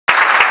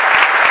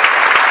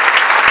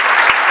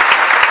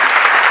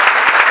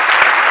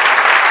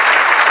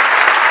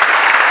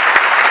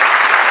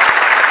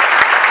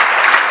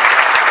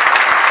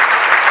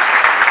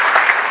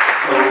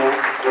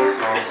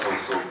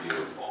so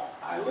beautiful.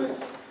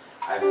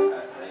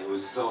 It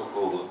was so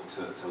cool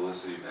to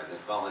listen to that. It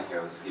felt like I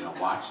was, you know,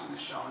 watching the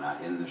show,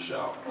 not in the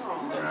show. You know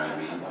what I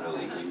mean? It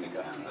really gave me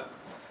kind of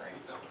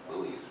the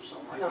willies or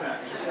something like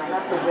that. No,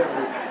 not the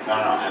willies. No,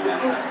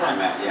 I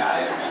meant, yeah, I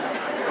meant.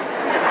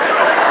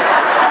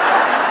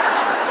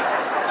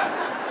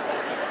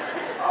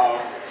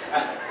 I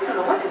don't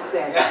know what to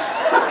say.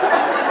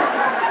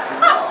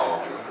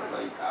 No, it's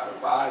like out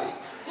of body.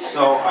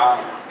 So,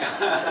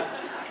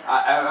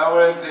 I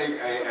want to take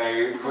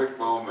a quick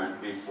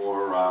moment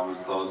before we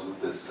close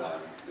with this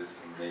this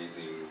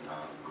amazing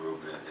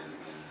group in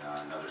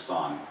another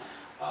song.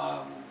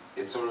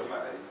 It's sort of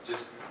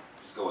just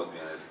go with me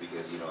on this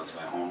because, you know, it's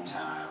my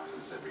hometown. I don't do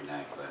this every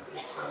night, but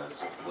it's a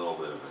little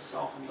bit of a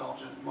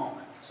self-indulgent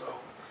moment. So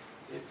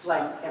it's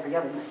like every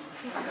other night.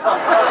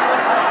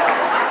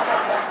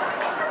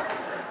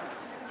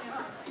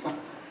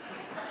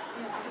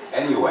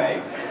 Anyway,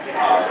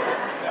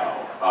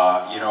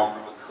 you know,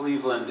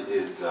 Cleveland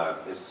is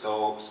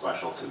so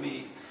special to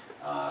me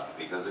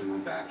because I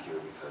moved back here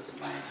because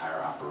my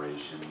entire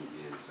operation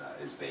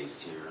is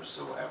based here.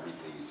 So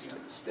everything you see on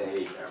the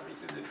stage,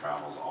 everything that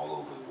travels all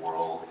over the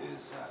world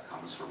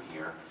comes from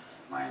here.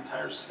 My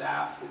entire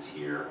staff is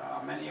here,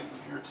 many of them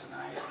here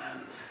tonight,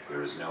 and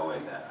there is no way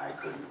that I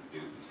could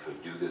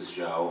do this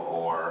show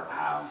or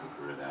have the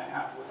career that I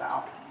have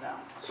without them.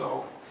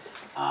 So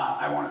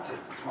I want to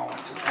take this moment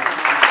to thank you.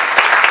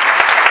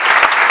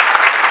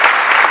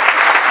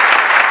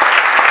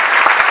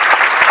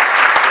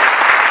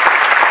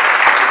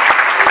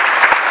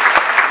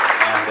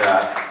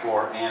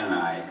 For Ann and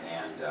I,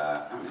 and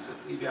I'm going to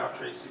leave you out,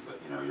 Tracy,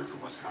 but you know, you're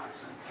from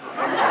Wisconsin. So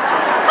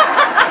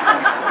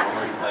when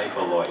we play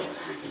Beloit,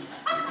 we can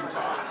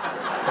talk.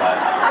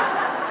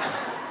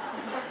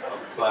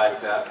 But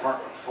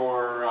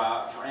for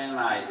Ann and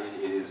I,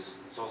 it is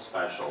so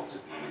special to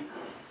be,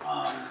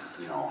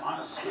 you know, on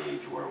a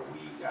stage where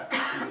we got to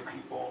see the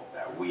people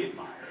that we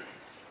admired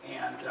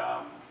and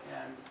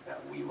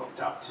that we looked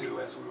up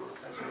to as we were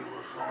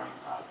growing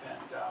up,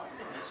 and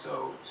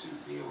so to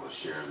be able to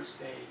share the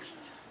stage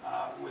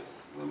with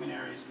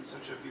luminaries in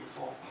such a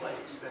beautiful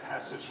place that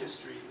has such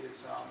history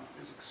is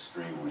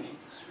extremely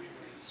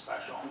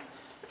special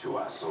to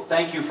us. So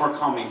thank you for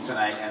coming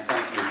tonight, and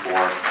thank you for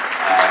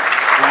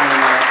joining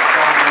us,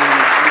 celebrating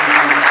the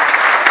season,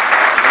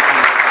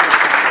 making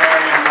Christmas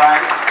merry and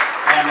bright.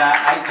 And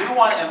I do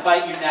want to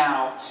invite you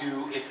now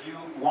to, if you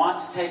want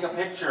to take a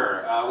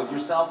picture with your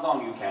cell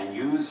phone, you can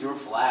use your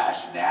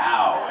flash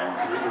now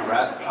and through the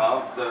rest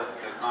of the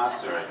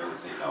concert. I know they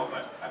say no,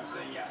 but I'm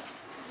saying yes.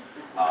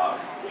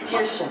 It's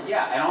your show.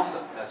 Yeah, and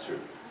also, that's true.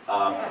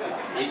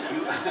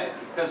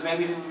 Because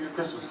maybe you didn't do your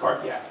Christmas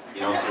card yet.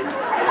 You know, so you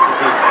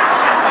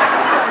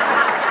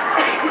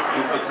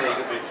could take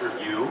a picture of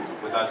you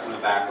with us in the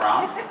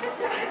background.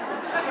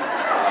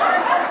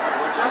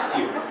 Or just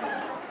you.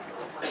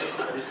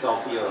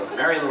 Yourself a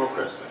Merry Little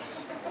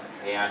Christmas.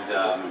 And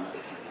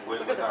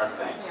with our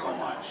thanks so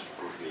much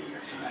for being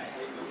here tonight.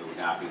 It would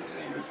not be the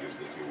same if you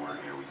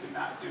weren't here. We could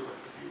not do it.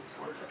 If you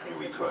were, I mean,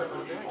 we could, but it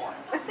would be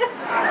boring.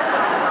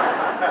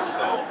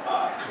 So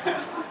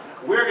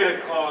we're going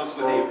to close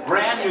with a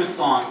brand new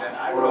song that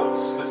I wrote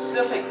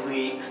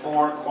specifically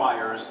for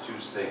choirs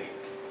to sing.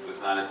 It was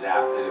not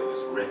adapted, it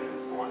was written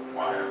for the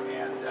choir.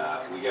 And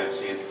we got a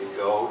chance to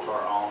go to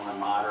our alma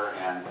mater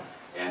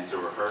and to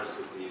rehearse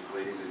with these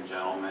ladies and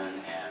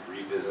gentlemen and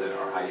revisit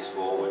our high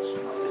school, which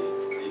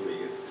anybody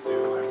gets to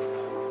do. And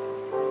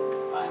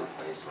find a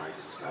place where I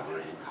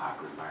discovered in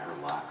Cochran by her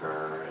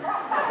locker. And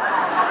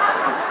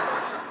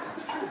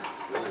it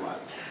really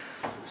was.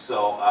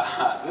 So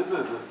this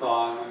is a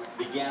song,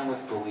 began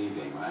with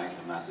believing, right?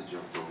 The message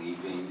of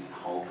believing and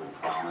hope and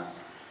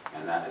promise.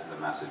 And that is the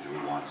message we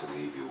want to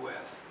leave you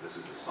with. This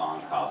is a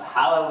song called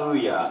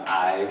Hallelujah,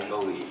 I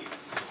Believe.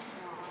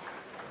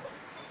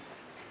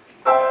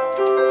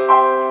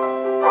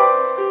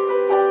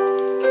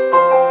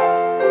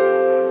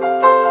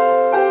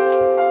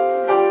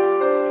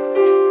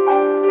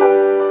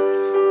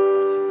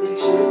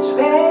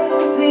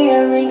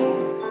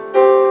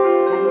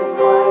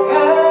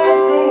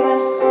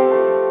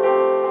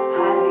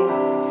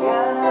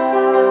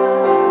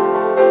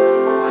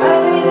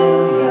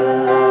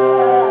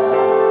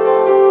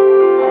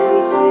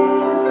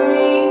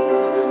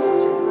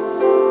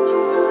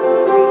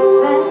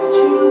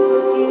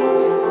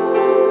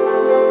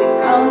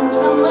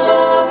 From